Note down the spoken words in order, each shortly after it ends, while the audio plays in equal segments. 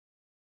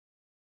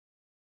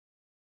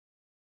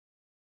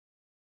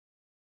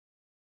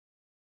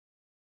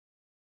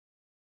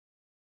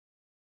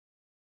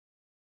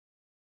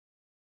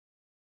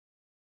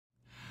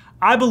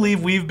I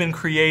believe we've been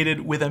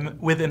created with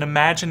an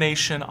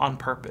imagination on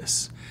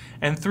purpose.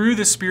 And through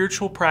the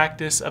spiritual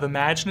practice of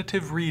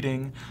imaginative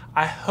reading,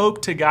 I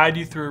hope to guide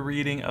you through a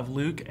reading of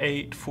Luke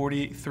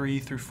 8:43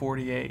 through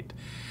 48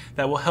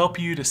 that will help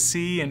you to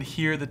see and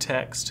hear the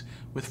text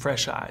with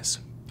fresh eyes.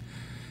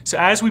 So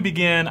as we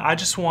begin, I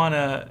just want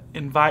to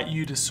invite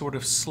you to sort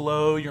of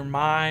slow your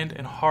mind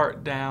and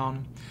heart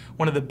down.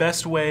 One of the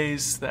best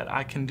ways that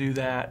I can do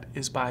that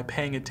is by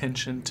paying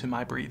attention to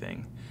my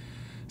breathing.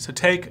 So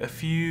take a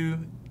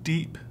few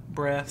deep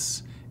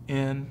breaths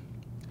in.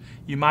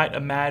 You might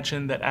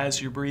imagine that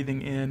as you're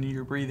breathing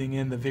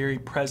in the very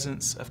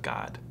presence of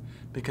God,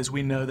 because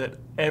we know that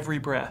every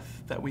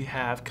breath that we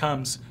have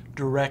comes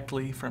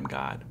directly from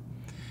God.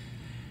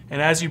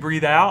 And as you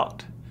breathe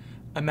out,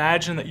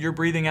 imagine that you're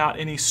breathing out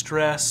any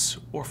stress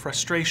or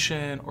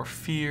frustration or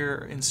fear,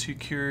 or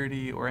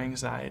insecurity or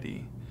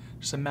anxiety.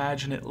 Just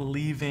imagine it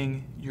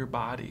leaving your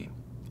body.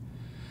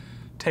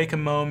 Take a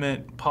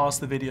moment, pause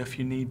the video if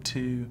you need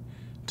to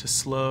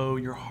slow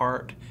your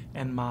heart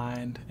and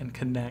mind and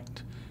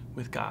connect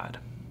with God.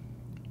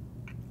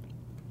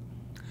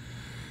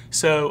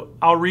 So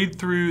I'll read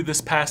through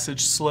this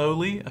passage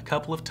slowly a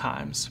couple of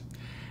times.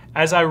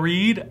 As I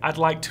read, I'd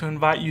like to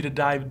invite you to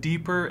dive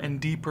deeper and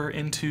deeper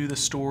into the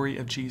story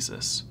of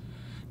Jesus.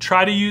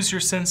 Try to use your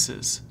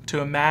senses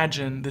to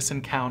imagine this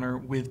encounter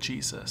with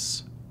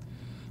Jesus.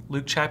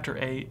 Luke chapter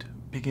 8,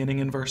 beginning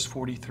in verse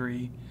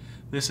 43,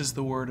 this is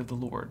the word of the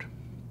Lord.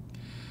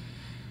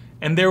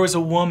 And there was a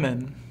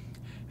woman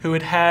who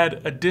had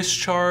had a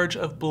discharge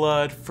of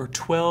blood for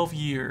 12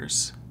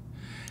 years.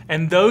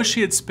 And though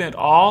she had spent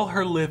all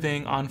her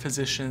living on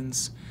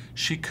physicians,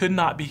 she could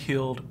not be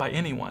healed by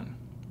anyone.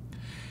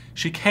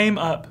 She came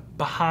up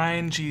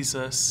behind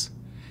Jesus,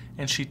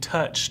 and she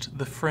touched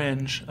the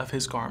fringe of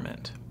his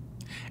garment.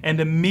 And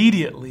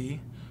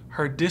immediately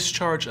her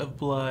discharge of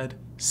blood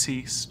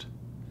ceased.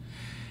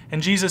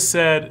 And Jesus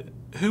said,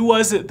 "Who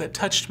was it that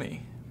touched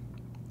me?"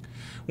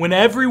 When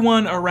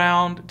everyone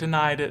around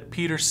denied it,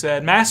 Peter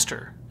said,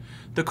 "Master,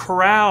 the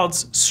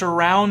crowds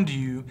surround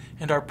you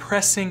and are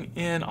pressing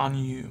in on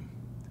you."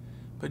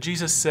 But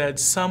Jesus said,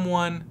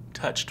 "Someone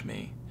touched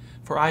me,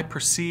 for I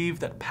perceive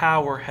that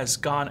power has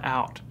gone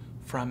out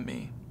from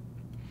me."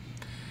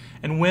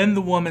 And when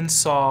the woman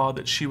saw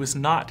that she was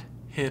not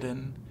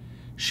hidden,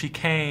 she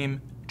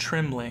came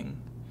trembling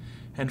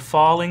and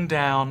falling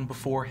down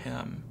before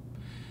him,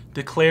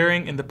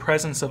 declaring in the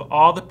presence of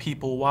all the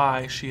people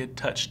why she had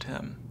touched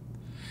him,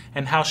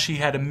 and how she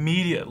had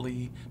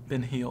immediately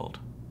been healed.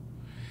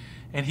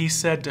 And he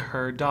said to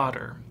her,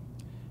 "Daughter,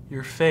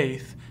 your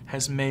faith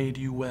has made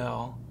you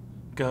well.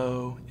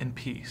 Go in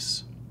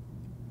peace."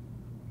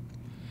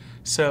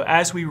 So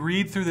as we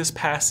read through this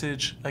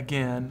passage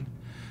again,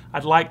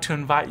 I'd like to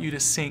invite you to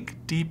sink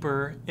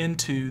deeper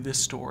into this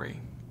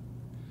story.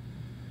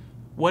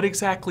 What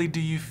exactly do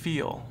you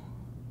feel?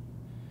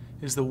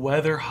 Is the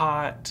weather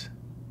hot?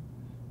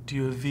 Do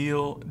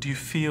you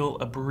feel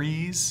a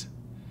breeze?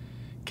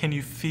 Can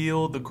you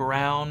feel the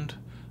ground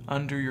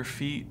under your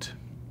feet?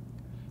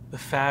 The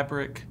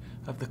fabric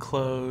of the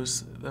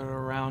clothes that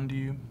are around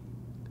you?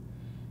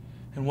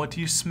 And what do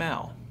you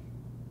smell?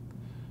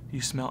 Do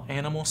you smell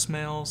animal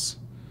smells,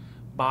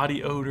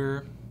 body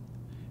odor?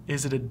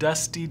 Is it a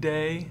dusty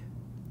day?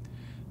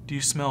 Do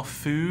you smell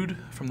food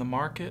from the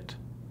market?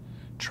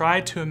 Try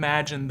to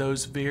imagine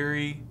those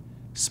very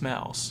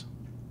smells.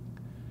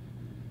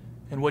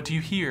 And what do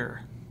you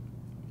hear?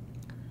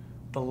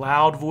 The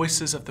loud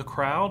voices of the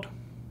crowd,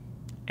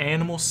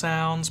 animal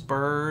sounds,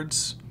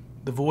 birds,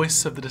 the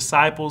voice of the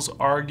disciples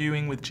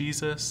arguing with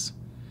Jesus.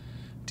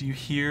 Do you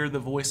hear the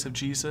voice of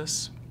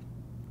Jesus?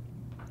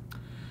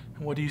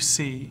 And what do you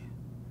see?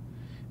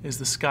 Is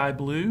the sky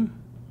blue?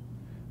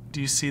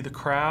 Do you see the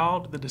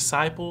crowd, the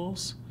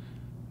disciples?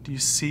 Do you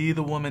see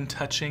the woman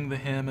touching the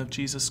hem of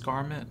Jesus'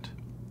 garment?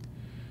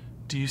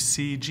 Do you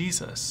see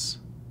Jesus?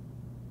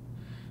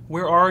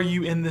 Where are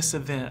you in this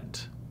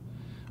event?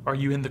 Are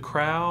you in the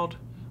crowd?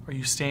 Are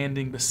you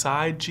standing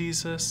beside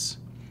Jesus?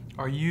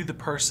 Are you the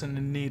person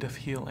in need of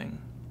healing?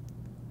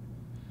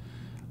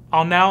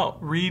 I'll now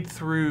read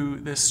through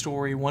this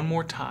story one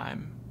more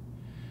time,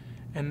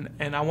 and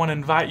I want to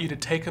invite you to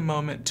take a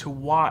moment to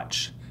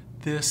watch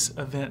this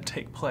event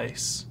take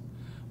place.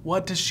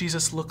 What does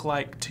Jesus look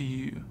like to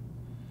you?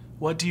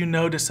 What do you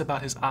notice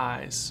about his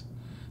eyes,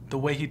 the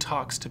way he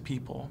talks to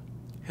people,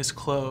 his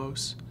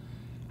clothes?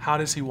 How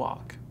does he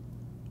walk?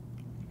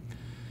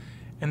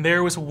 And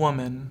there was a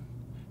woman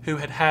who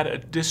had had a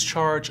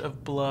discharge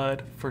of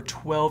blood for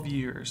 12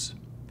 years.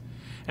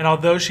 And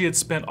although she had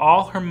spent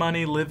all of her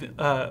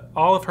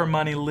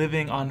money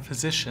living on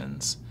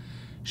physicians,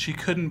 she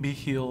couldn't be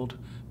healed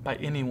by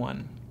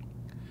anyone.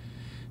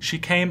 She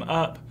came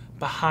up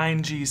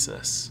behind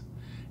Jesus,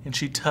 and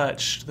she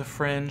touched the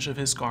fringe of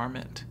his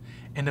garment,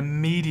 and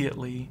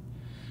immediately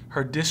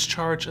her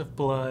discharge of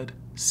blood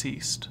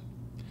ceased.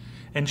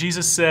 And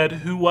Jesus said,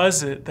 "Who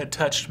was it that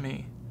touched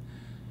me?"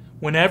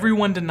 When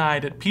everyone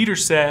denied it, Peter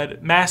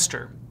said,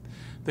 "Master,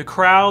 the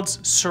crowds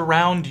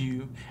surround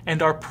you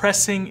and are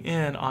pressing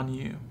in on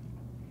you."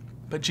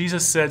 But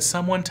Jesus said,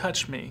 "Someone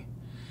touched me,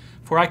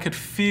 for I could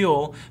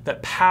feel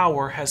that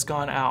power has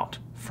gone out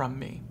from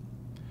me."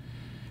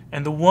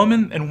 And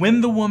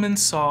when the woman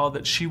saw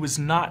that she was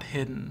not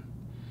hidden,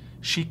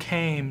 she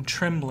came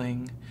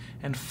trembling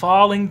and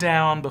falling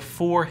down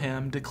before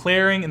him,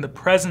 declaring in the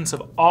presence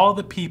of all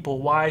the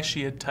people why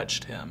she had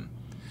touched him,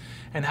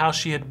 and how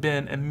she had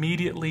been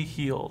immediately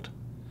healed.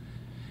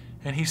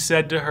 And he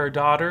said to her,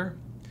 "Daughter,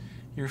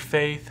 your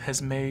faith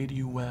has made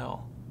you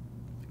well.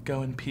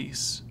 Go in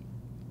peace."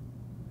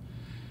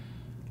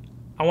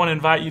 I want to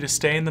invite you to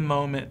stay in the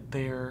moment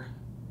there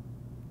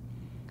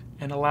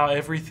and allow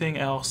everything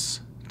else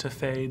to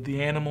fade.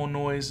 The animal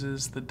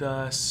noises, the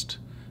dust,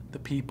 the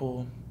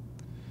people.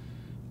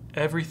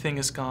 Everything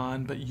is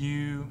gone but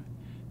you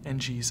and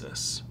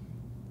Jesus.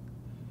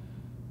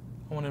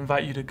 I want to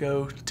invite you to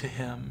go to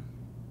him.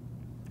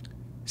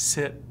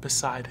 Sit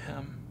beside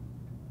him.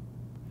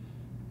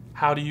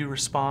 How do you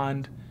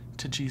respond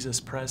to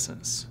Jesus'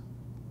 presence?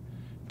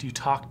 Do you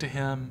talk to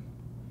him?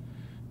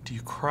 Do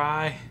you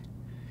cry?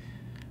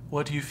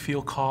 What do you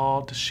feel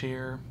called to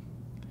share?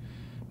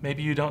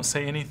 Maybe you don't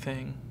say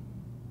anything.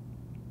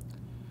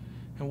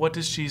 And what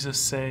does Jesus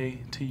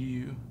say to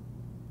you?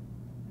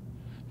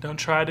 Don't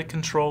try to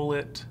control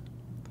it.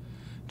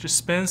 Just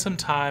spend some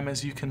time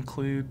as you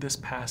conclude this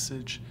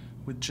passage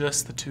with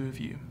just the two of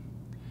you.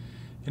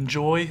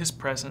 Enjoy his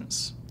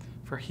presence,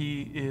 for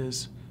he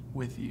is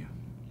with you.